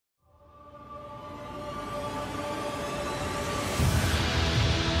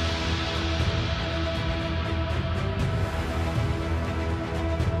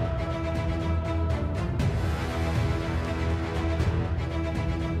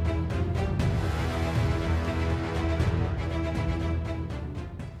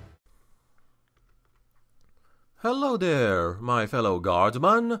Hello there, my fellow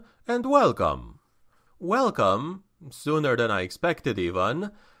guardsmen, and welcome. Welcome, sooner than I expected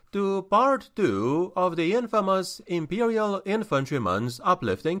even, to Part 2 of the infamous Imperial Infantryman's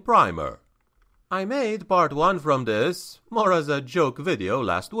Uplifting Primer. I made Part 1 from this, more as a joke video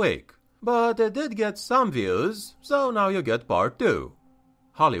last week, but it did get some views, so now you get Part 2.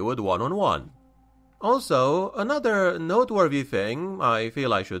 Hollywood one-on-one. Also, another noteworthy thing I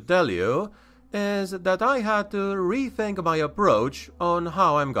feel I should tell you is that I had to rethink my approach on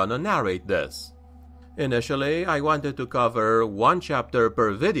how I'm gonna narrate this. Initially, I wanted to cover one chapter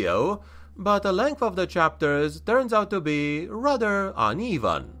per video, but the length of the chapters turns out to be rather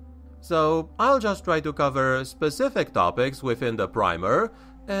uneven. So I'll just try to cover specific topics within the primer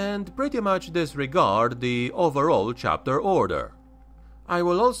and pretty much disregard the overall chapter order. I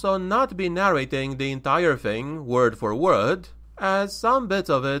will also not be narrating the entire thing word for word, as some bits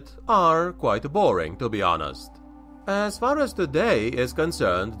of it are quite boring, to be honest. As far as today is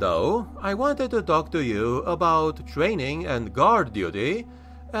concerned, though, I wanted to talk to you about training and guard duty,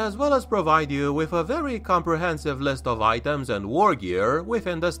 as well as provide you with a very comprehensive list of items and war gear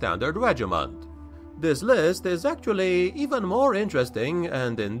within the standard regiment. This list is actually even more interesting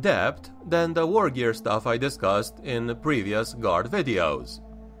and in-depth than the war gear stuff I discussed in previous guard videos.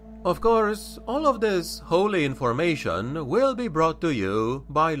 Of course, all of this holy information will be brought to you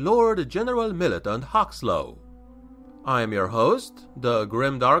by Lord General Militant Huxlow. I am your host, the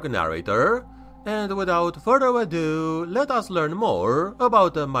Grimdark Narrator, and without further ado, let us learn more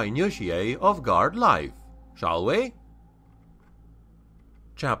about the minutiae of guard life, shall we?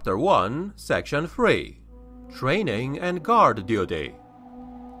 Chapter 1, Section 3, Training and Guard Duty.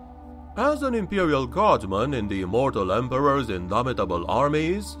 As an Imperial Guardsman in the Immortal Emperor's indomitable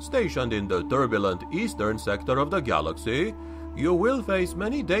armies stationed in the turbulent eastern sector of the galaxy, you will face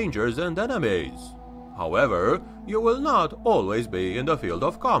many dangers and enemies. However, you will not always be in the field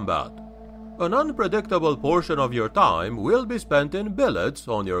of combat. An unpredictable portion of your time will be spent in billets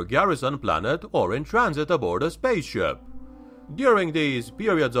on your garrison planet or in transit aboard a spaceship. During these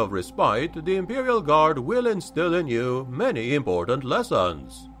periods of respite, the Imperial Guard will instill in you many important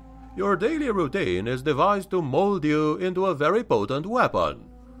lessons. Your daily routine is devised to mold you into a very potent weapon,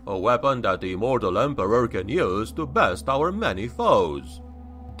 a weapon that the Immortal Emperor can use to best our many foes.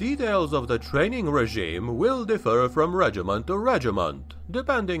 Details of the training regime will differ from regiment to regiment,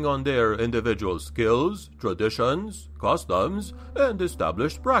 depending on their individual skills, traditions, customs, and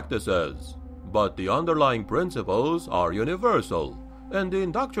established practices. But the underlying principles are universal, and the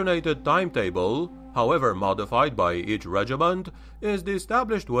indoctrinated timetable, however modified by each regiment, is the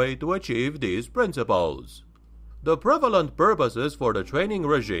established way to achieve these principles. The prevalent purposes for the training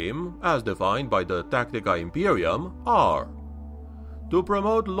regime, as defined by the Tactica Imperium, are: to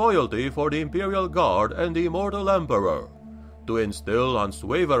promote loyalty for the Imperial Guard and the Immortal Emperor, to instill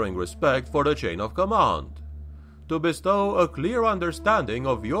unswavering respect for the chain of command, to bestow a clear understanding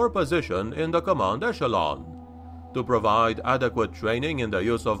of your position in the command echelon, to provide adequate training in the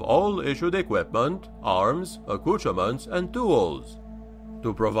use of all issued equipment, arms, accoutrements, and tools,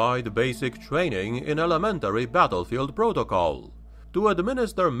 to provide basic training in elementary battlefield protocol, to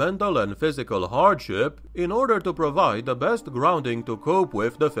administer mental and physical hardship in order to provide the best grounding to cope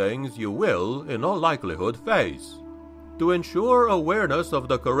with the things you will, in all likelihood, face, to ensure awareness of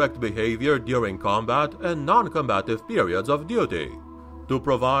the correct behavior during combat and non-combative periods of duty, to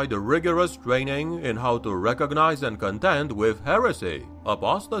provide rigorous training in how to recognize and contend with heresy,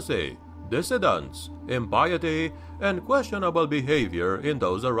 apostasy, dissidence, impiety, and questionable behavior in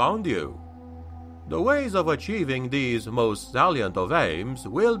those around you. The ways of achieving these most salient of aims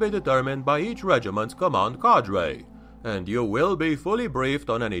will be determined by each regiment's command cadre, and you will be fully briefed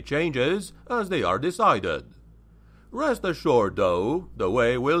on any changes as they are decided. Rest assured, though, the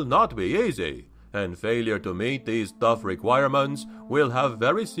way will not be easy, and failure to meet these tough requirements will have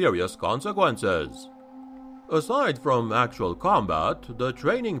very serious consequences. Aside from actual combat, the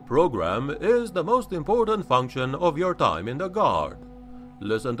training program is the most important function of your time in the Guard.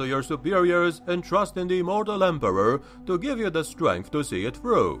 Listen to your superiors and trust in the Immortal Emperor to give you the strength to see it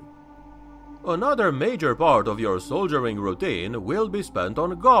through. Another major part of your soldiering routine will be spent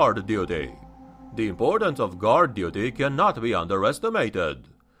on guard duty. The importance of guard duty cannot be underestimated.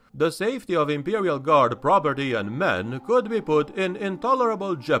 The safety of Imperial Guard property and men could be put in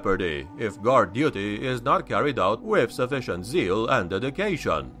intolerable jeopardy if guard duty is not carried out with sufficient zeal and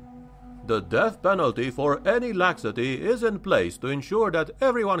dedication. The death penalty for any laxity is in place to ensure that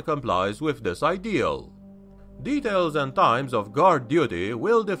everyone complies with this ideal. Details and times of guard duty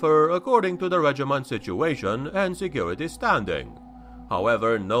will differ according to the regiment's situation and security standing.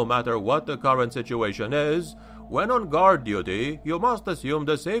 However, no matter what the current situation is, When on guard duty, you must assume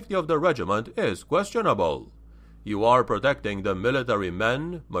the safety of the regiment is questionable. You are protecting the military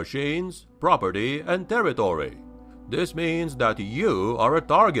men, machines, property, and territory. This means that you are a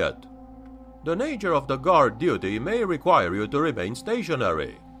target. The nature of the guard duty may require you to remain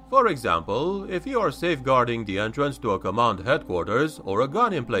stationary. For example, if you are safeguarding the entrance to a command headquarters or a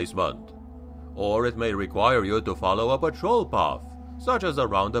gun emplacement. Or it may require you to follow a patrol path, such as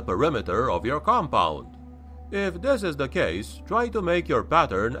around the perimeter of your compound. If this is the case, try to make your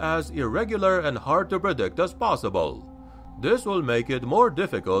pattern as irregular and hard to predict as possible. This will make it more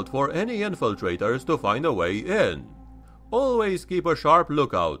difficult for any infiltrators to find a way in. Always keep a sharp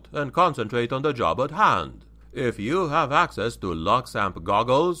lookout and concentrate on the job at hand. If you have access to Luxamp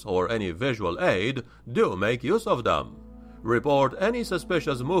goggles or any visual aid, do make use of them. Report any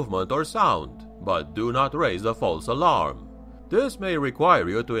suspicious movement or sound, but do not raise a false alarm. This may require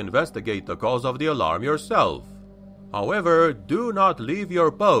you to investigate the cause of the alarm yourself. However, do not leave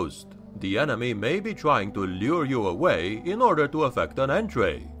your post. The enemy may be trying to lure you away in order to effect an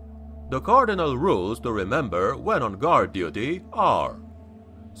entry. The cardinal rules to remember when on guard duty are: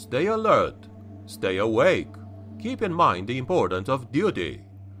 stay alert, stay awake, keep in mind the importance of duty,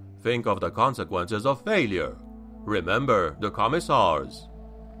 think of the consequences of failure, remember the commissars.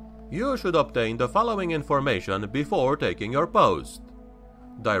 You should obtain the following information before taking your post: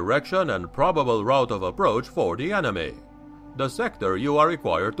 direction and probable route of approach for the enemy, the sector you are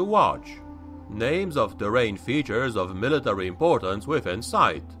required to watch, names of terrain features of military importance within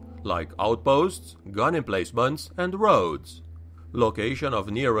sight, like outposts, gun emplacements, and roads, location of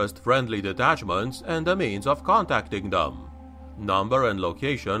nearest friendly detachments and the means of contacting them, number and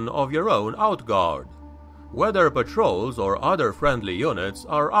location of your own outguard, whether patrols or other friendly units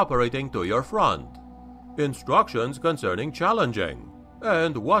are operating to your front, instructions concerning challenging,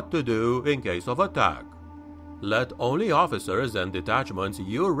 and what to do in case of attack. Let only officers and detachments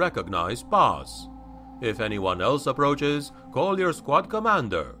you recognize pass. If anyone else approaches, call your squad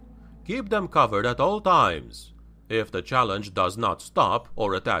commander. Keep them covered at all times. If the challenge does not stop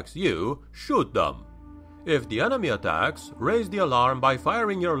or attacks you, shoot them. If the enemy attacks, raise the alarm by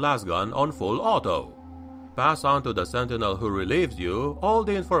firing your lasgun on full auto. Pass on to the sentinel who relieves you all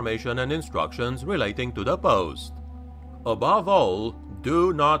the information and instructions relating to the post. Above all,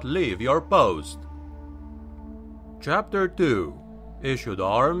 do not leave your post. Chapter 2: Issued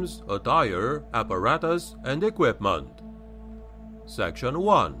Arms, Attire, Apparatus, and Equipment. Section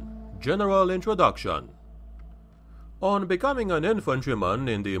 1: General Introduction. On becoming an infantryman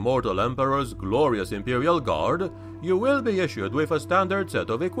in the Immortal Emperor's glorious Imperial Guard, you will be issued with a standard set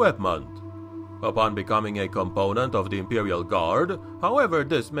of equipment. Upon becoming a component of the Imperial Guard, however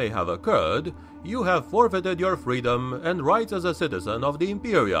this may have occurred, you have forfeited your freedom and rights as a citizen of the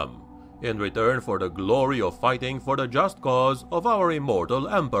Imperium, in return for the glory of fighting for the just cause of our immortal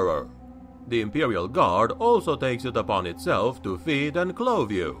Emperor. The Imperial Guard also takes it upon itself to feed and clothe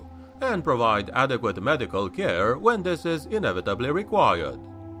you, and provide adequate medical care when this is inevitably required.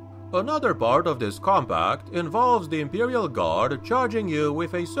 Another part of this compact involves the Imperial Guard charging you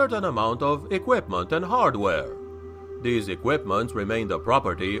with a certain amount of equipment and hardware. These equipments remain the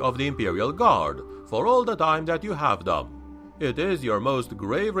property of the Imperial Guard for all the time that you have them. It is your most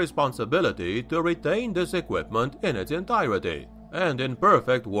grave responsibility to retain this equipment in its entirety and in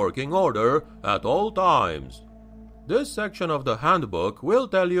perfect working order at all times. This section of the handbook will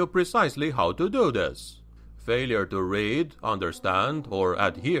tell you precisely how to do this. Failure to read, understand, or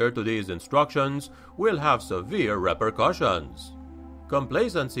adhere to these instructions will have severe repercussions.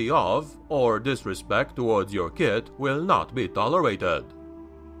 Complacency of, or disrespect towards your kit will not be tolerated.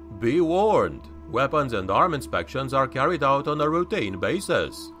 Be warned, weapons and arm inspections are carried out on a routine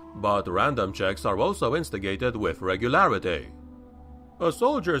basis, but random checks are also instigated with regularity. A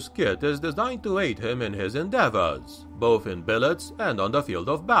soldier's kit is designed to aid him in his endeavors, both in billets and on the field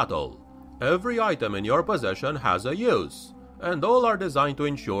of battle. Every item in your possession has a use, and all are designed to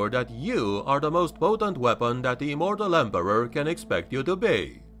ensure that you are the most potent weapon that the Immortal Emperor can expect you to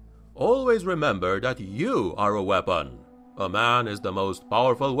be. Always remember that you are a weapon. A man is the most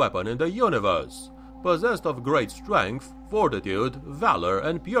powerful weapon in the universe, possessed of great strength, fortitude, valor,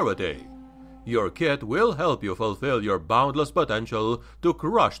 and purity. Your kit will help you fulfill your boundless potential to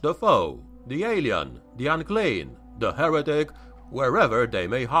crush the foe, the alien, the unclean, the heretic, wherever they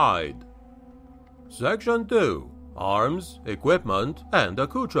may hide. Section 2: Arms, Equipment, and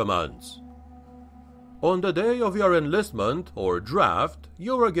Accoutrements. On the day of your enlistment, or draft,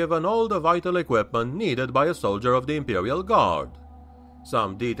 you were given all the vital equipment needed by a soldier of the Imperial Guard.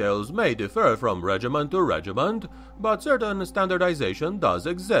 Some details may differ from regiment to regiment, but certain standardization does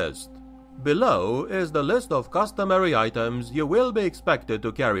exist. Below is the list of customary items you will be expected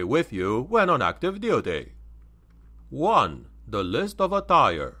to carry with you when on active duty. 1. The list of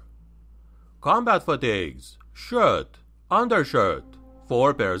attire. Combat fatigues, shirt, undershirt,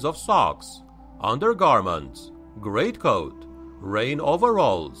 4 pairs of socks, undergarments, greatcoat, rain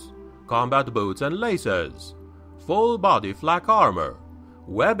overalls, combat boots and laces, full body flak armor,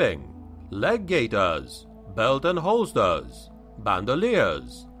 webbing, leg gaiters, belt and holsters,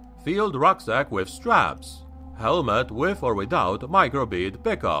 bandoliers, field rucksack with straps, helmet with or without microbead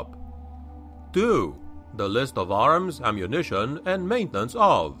pickup. 2. The list of arms, ammunition, and maintenance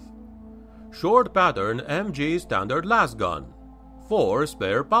of. Short pattern MG standard lasgun, 4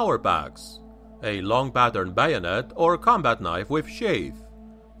 spare power packs, a long pattern bayonet or combat knife with sheath,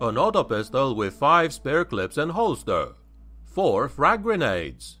 an auto pistol with 5 spare clips and holster, 4 frag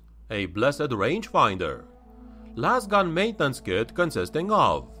grenades, a blessed rangefinder, lasgun maintenance kit consisting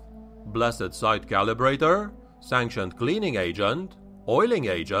of blessed sight calibrator, sanctioned cleaning agent, oiling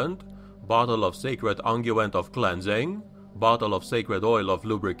agent, bottle of sacred unguent of cleansing, bottle of sacred oil of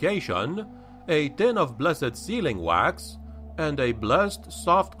lubrication, a tin of blessed sealing wax, and a blessed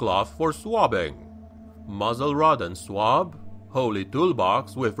soft cloth for swabbing, muzzle rod and swab, holy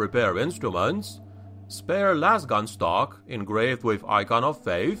toolbox with repair instruments, spare lasgun stock engraved with icon of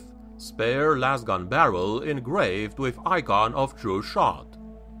faith, spare lasgun barrel engraved with icon of true shot.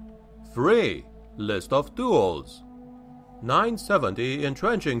 3. List of tools. 970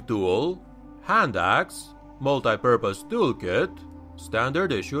 entrenching tool, hand axe, multi-purpose toolkit,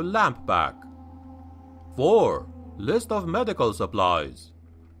 standard issue lamp pack. 4. List of medical supplies.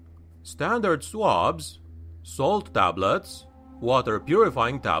 Standard swabs, salt tablets, water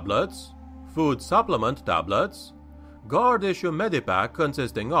purifying tablets, food supplement tablets, guard issue medipack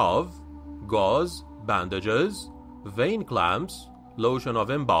consisting of gauze, bandages, vein clamps, lotion of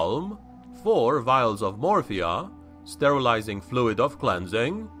embalm, 4 vials of morphia, sterilizing fluid of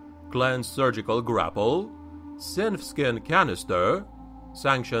cleansing, cleansed surgical grapple, synth skin canister,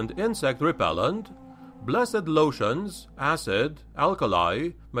 sanctioned insect repellent, blessed lotions, acid, alkali,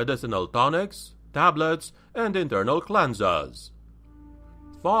 medicinal tonics, tablets, and internal cleansers.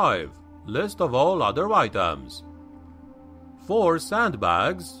 5. List of all other items. 4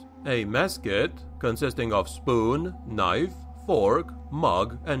 sandbags, a mess kit consisting of spoon, knife, fork,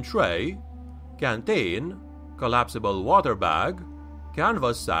 mug, and tray, canteen, collapsible water bag,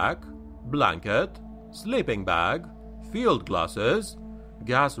 canvas sack, blanket, sleeping bag, field glasses,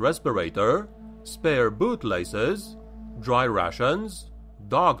 gas respirator, spare boot laces, dry rations,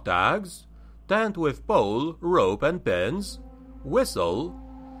 dog tags, tent with pole, rope, and pins, whistle,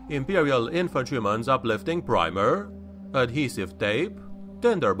 Imperial Infantryman's Uplifting primer, adhesive tape,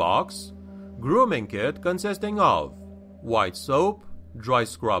 tinderbox, grooming kit consisting of white soap, dry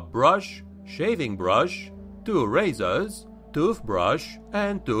scrub brush, shaving brush, 2 razors, toothbrush,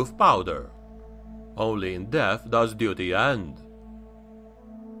 and tooth powder. Only in death does duty end.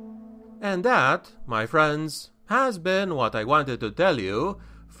 And that, my friends, has been what I wanted to tell you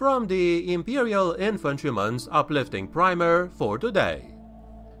from the Imperial Infantryman's Uplifting primer for today.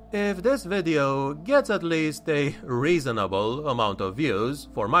 If this video gets at least a reasonable amount of views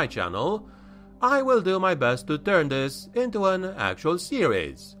for my channel, I will do my best to turn this into an actual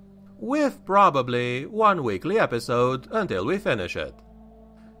series, with probably 1 weekly episode until we finish it.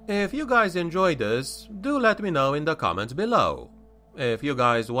 If you guys enjoyed this, do let me know in the comments below. If you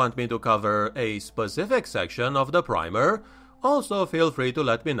guys want me to cover a specific section of the primer, also feel free to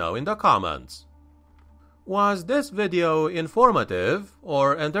let me know in the comments. Was this video informative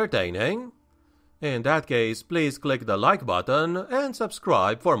or entertaining? In that case, please click the like button and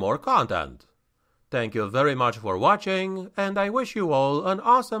subscribe for more content. Thank you very much for watching, and I wish you all an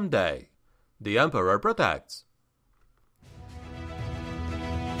awesome day. The Emperor protects.